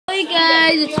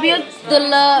guys, it's me,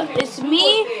 Abdullah. It's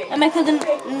me and my cousin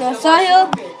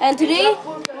Sahil, and today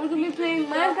we're gonna be playing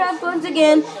Minecraft once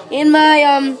again in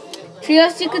my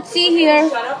treehouse. You could see here,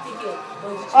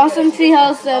 awesome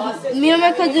treehouse me and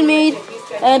my cousin made.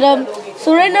 And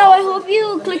so right now, I hope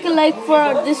you click a like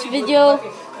for this video,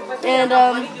 and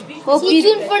hope stay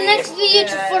tuned for next video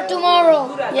for tomorrow.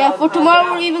 Yeah, for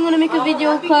tomorrow we're even gonna make a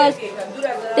video because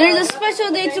there's a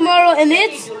special day tomorrow, and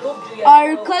it's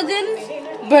our cousin's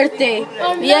birthday.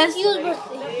 Our nephew's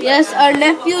birthday. Yes, our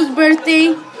nephew's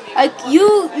birthday.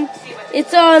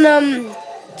 It's on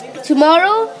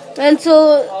tomorrow,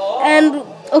 and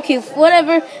okay,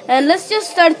 whatever. And let's just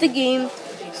start the game.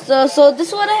 So this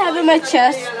is what I have in my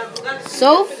chest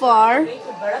so far.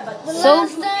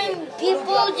 Last time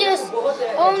people just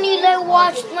only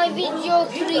watched my video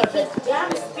 3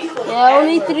 people. Yeah,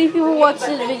 only 3 people watched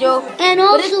this video. And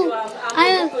also,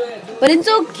 but it's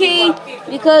okay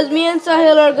because me and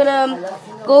Sahil are gonna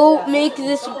go make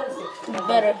this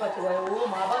better.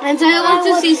 And Sahil wants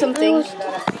to see something.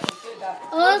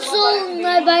 Also,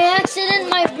 by accident,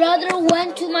 my brother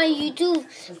went to my YouTube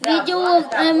video of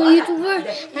I'm a YouTuber,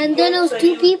 and then it was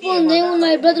 2 people, and then when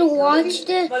my brother watched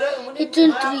it, it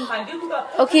turned 3.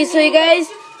 Okay, so you guys,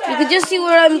 you can just see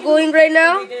where I'm going right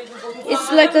now.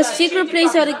 It's like a secret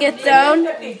place how to get down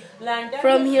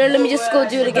from here. Let me just go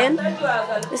do it again.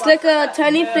 It's like a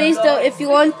tiny place that if you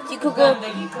want, you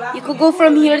could go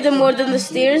from here more than the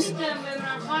stairs.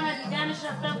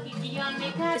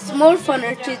 It's more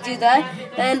funner to do that,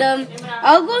 and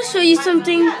I'll go show you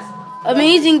something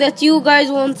amazing that you guys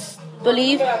won't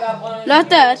believe. Not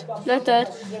that,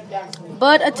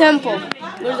 but a temple.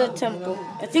 Where's a temple?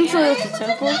 I think so. It's a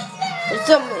temple.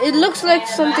 It looks like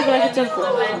something like a temple.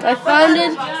 I found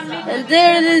it, and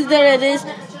there it is.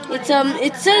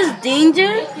 It says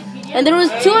danger, and there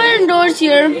was 2 iron doors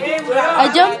here. I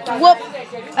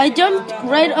jumped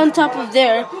right on top of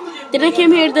there. Then I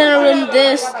came here, then I ran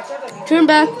this, turned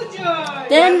back,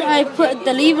 then I put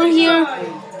the lever here,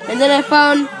 and then I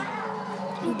found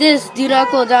this, do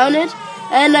not go down it,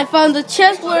 and I found the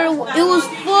chest where it was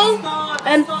full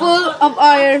of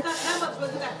iron,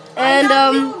 and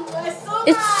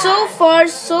it's so far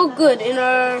so good in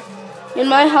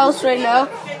my house right now.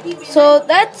 So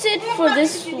that's it for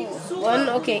this one.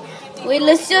 Okay, wait,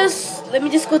 let me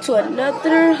just go to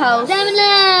another house.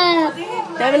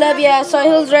 Diamond Lab, yeah,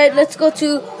 Sahil's right. Let's go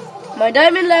to my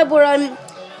Diamond Lab where I'm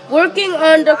working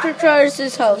on Dr.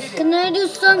 Travis's house. Can I do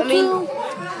something?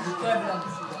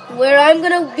 Where I'm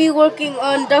gonna be working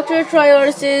on Dr.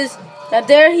 Travis's.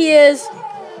 There he is.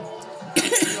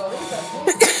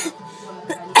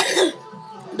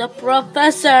 The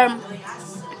professor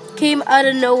came out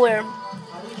of nowhere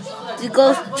to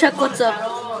go check what's up.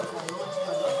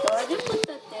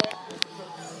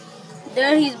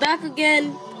 There he's back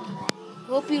again.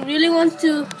 Hope he really wants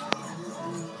to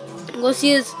go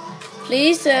see his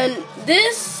place. And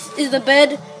this is the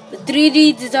bed, the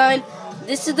 3D design.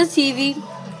 This is the TV.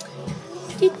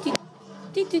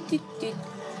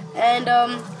 And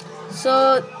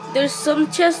so there's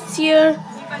some chests here,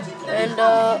 and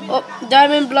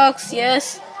diamond blocks.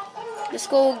 Yes, let's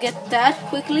go get that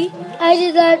quickly. I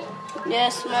did that.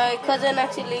 Yes, my cousin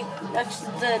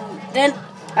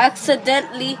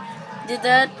accidentally did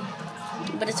that,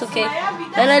 but it's okay.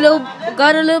 And I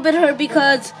got a little bit hurt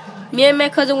because me and my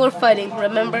cousin were fighting,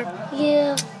 remember?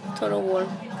 Yeah. Total war.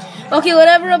 Okay,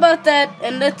 whatever about that,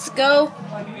 and let's go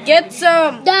get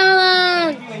some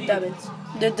diamonds.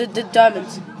 The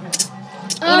diamonds.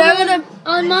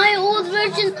 On my old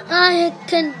version, I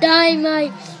can dye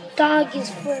my dog's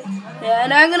fur. Yeah,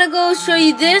 and I'm gonna go show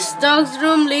you this dog's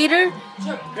room later.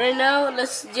 Right now,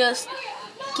 let's just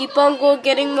keep on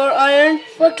getting more iron.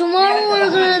 For tomorrow,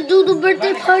 we're gonna do the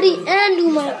birthday party and do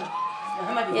my.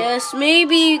 Yes,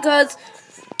 maybe because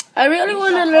I really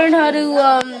want to learn how to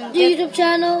YouTube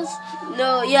channels.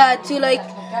 No, yeah, to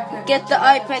get the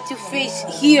iPad to face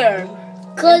here.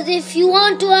 Cause if you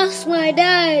want to ask my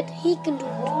dad, he can do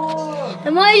it.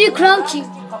 And why are you crouching?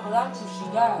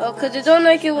 Oh, cause I don't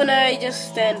like it when I just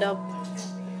stand up.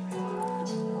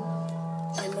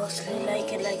 I mostly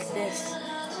like it like this.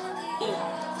 You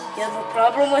have a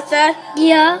problem with that?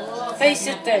 Yeah. Face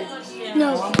it then.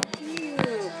 No.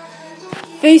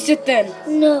 Face it then.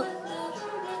 No.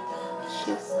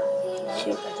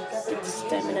 Shoot. Get this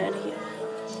diamond out of here.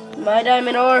 My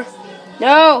diamond ore.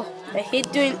 No! I hate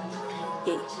doing...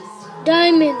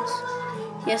 Diamonds.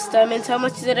 Yes, diamonds. How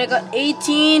much did I got?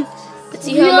 18. Let's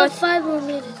see We how much. have 5 more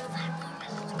minutes.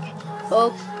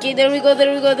 Okay, there we go.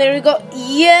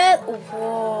 Yeah.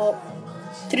 Whoa.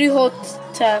 3 hot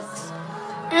tags.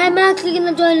 I'm actually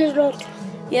gonna join his road.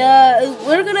 Yeah,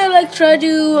 we're gonna like try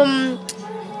to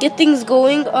get things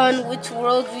going on which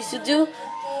world we should do,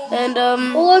 and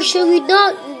Or should we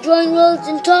not join worlds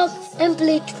and talk and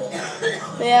play together?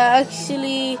 yeah,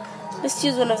 actually, let's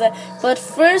choose one of that. But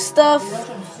first off,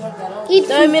 Eat food.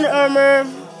 diamond armor.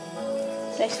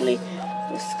 Actually,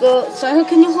 let's go. So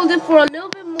can you hold it for a little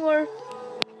bit more?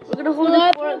 We're gonna hold No,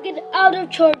 it for. get out of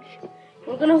charge.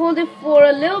 We're gonna hold it for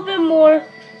a little bit more,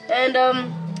 and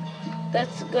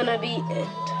that's gonna be it.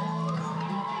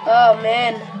 Oh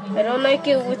man, I don't like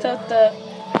it without the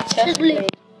chest plate.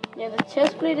 Yeah, the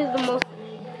chest plate is the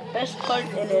best part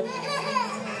in it.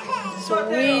 So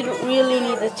we really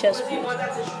need the chest plate.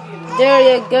 There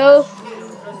you go.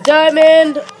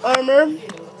 Diamond armor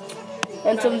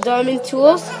and some diamond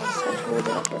tools.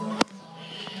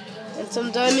 And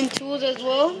some diamond tools as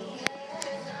well.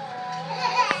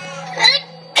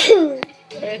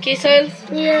 Okay, Sahil?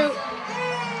 Yeah.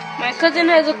 My cousin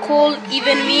has a cold,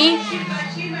 even me,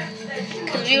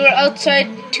 because we were outside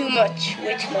way too much.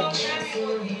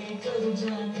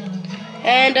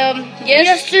 And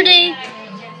Yesterday,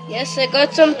 yes, I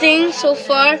got something so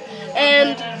far,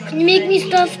 and can you make me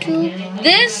stuff too?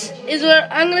 this is where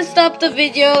I'm gonna stop the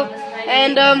video.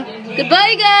 And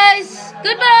goodbye, guys.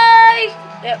 Goodbye.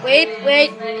 Wait.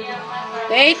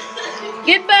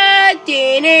 Goodbye.